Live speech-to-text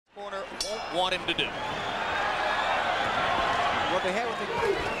want him to do. What they had with the...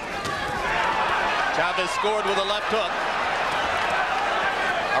 Chavez scored with a left hook.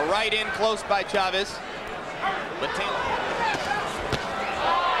 A right in close by Chavez. But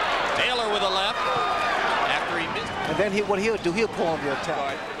Taylor with a left after he missed. And then what he'll do, he'll pull on the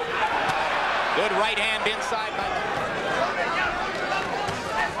attack. Good right hand inside by...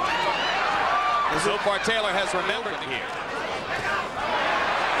 So far, Taylor has remembered here.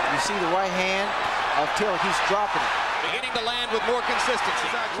 You see the right hand of Taylor, he's dropping it. Beginning to land with more consistency.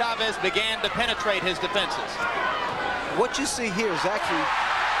 Chavez began to penetrate his defenses. What you see here is actually...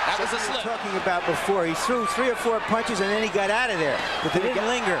 That was a slip. Talking about before, he threw 3 or 4 punches and then he got out of there, but they didn't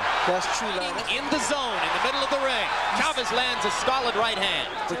linger. That's true. In the zone, in the middle of the ring, Chavez lands a solid right hand.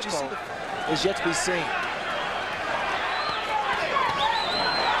 But you see, is yet to be seen.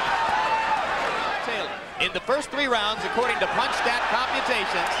 Taylor, in the first 3 rounds, according to punch stat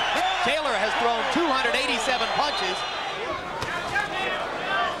computations, Taylor has thrown 287 punches,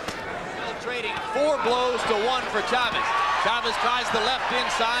 trading 4 blows to 1 for Chavez. Chavez tries the left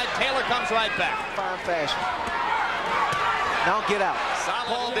inside. Taylor comes right back. Fine fashion. Now get out.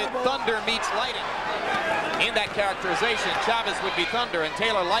 Called it thunder meets lightning. In that characterization, Chavez would be thunder and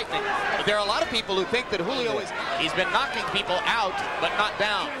Taylor lightning. But there are a lot of people who think that Julio he's been knocking people out, but not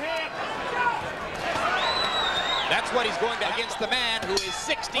down. That's what he's going to against the man who is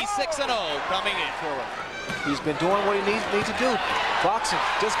 66-0 coming in. He's been doing what he needs to do. Boxing,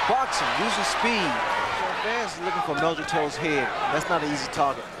 just boxing, using speed. Chavez is looking for Meldrick Taylor's head. That's not an easy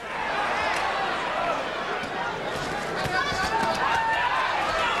target.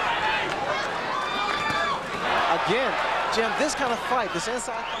 Again, Jim, this kind of fight, this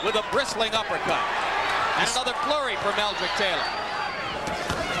inside... With a bristling uppercut. And another flurry for Meldrick Taylor.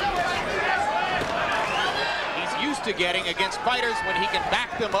 He's used to getting against fighters when he can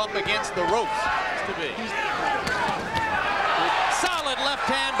back them up against the ropes. To be. Solid left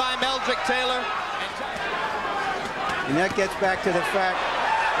hand by Meldrick Taylor. And that gets back to the fact,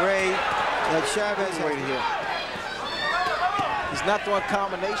 Ray, that Chavez right here. He's not throwing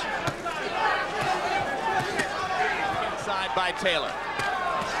combination. Inside by Taylor.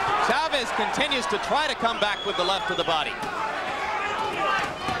 Chavez continues to try to come back with the left of the body.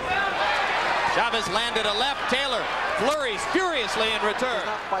 Chavez landed a left. Taylor flurries furiously in return.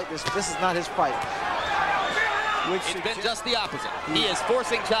 This is not his fight. It's been just the opposite. He is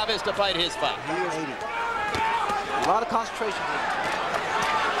forcing Chavez to fight his fight. He is 80. A lot of concentration here.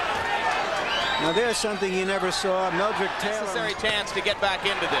 Now there's something you never saw. Meldrick Taylor. Necessary chance to get back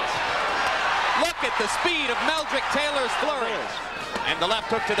into this. Look at the speed of Meldrick Taylor's flurry. And the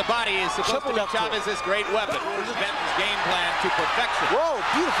left hook to the body is supposed to be Chavez's great weapon. He's bent his game plan to perfection. Whoa,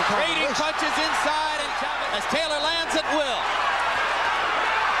 beautiful combination. Trading punches inside and Chavez, as Taylor lands at will.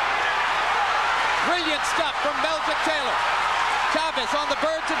 Brilliant stuff from Meldrick Taylor. Chavez on the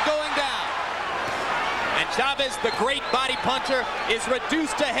verge of going down. And Chavez, the great body puncher, is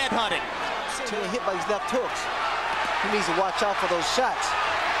reduced to headhunting. Taylor hit by his left hooks. He needs to watch out for those shots.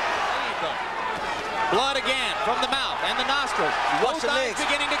 Blood again from the mouth and the nostrils. Both eyes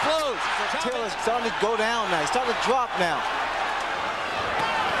beginning to close. Taylor's starting to go down now. He's starting to drop now.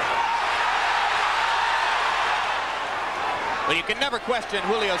 Well, you can never question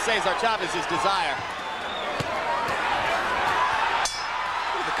Julio Cesar Chavez's desire.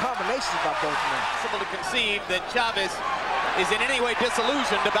 The combinations by both men. It's possible to conceive that Chavez is in any way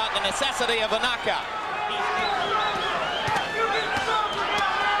disillusioned about the necessity of a knockout.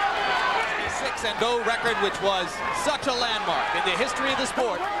 6-0 record, which was such a landmark in the history of the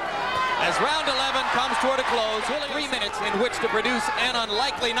sport. As round 11 comes toward a close, 3 minutes in which to produce an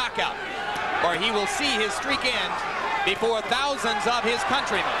unlikely knockout, or he will see his streak end before thousands of his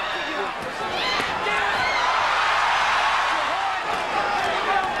countrymen.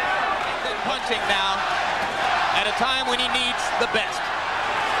 Punching now at a time when he needs the best.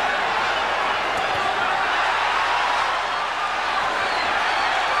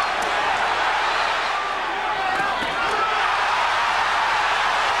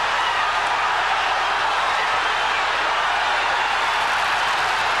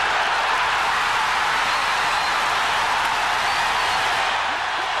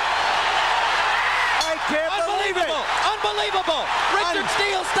 Unbelievable! Richard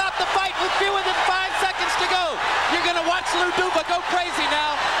Steele stopped the fight with fewer than 5 seconds to go. You're going to watch Lou Duva go crazy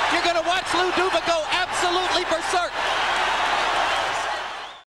now. You're going to watch Lou Duva go absolutely berserk.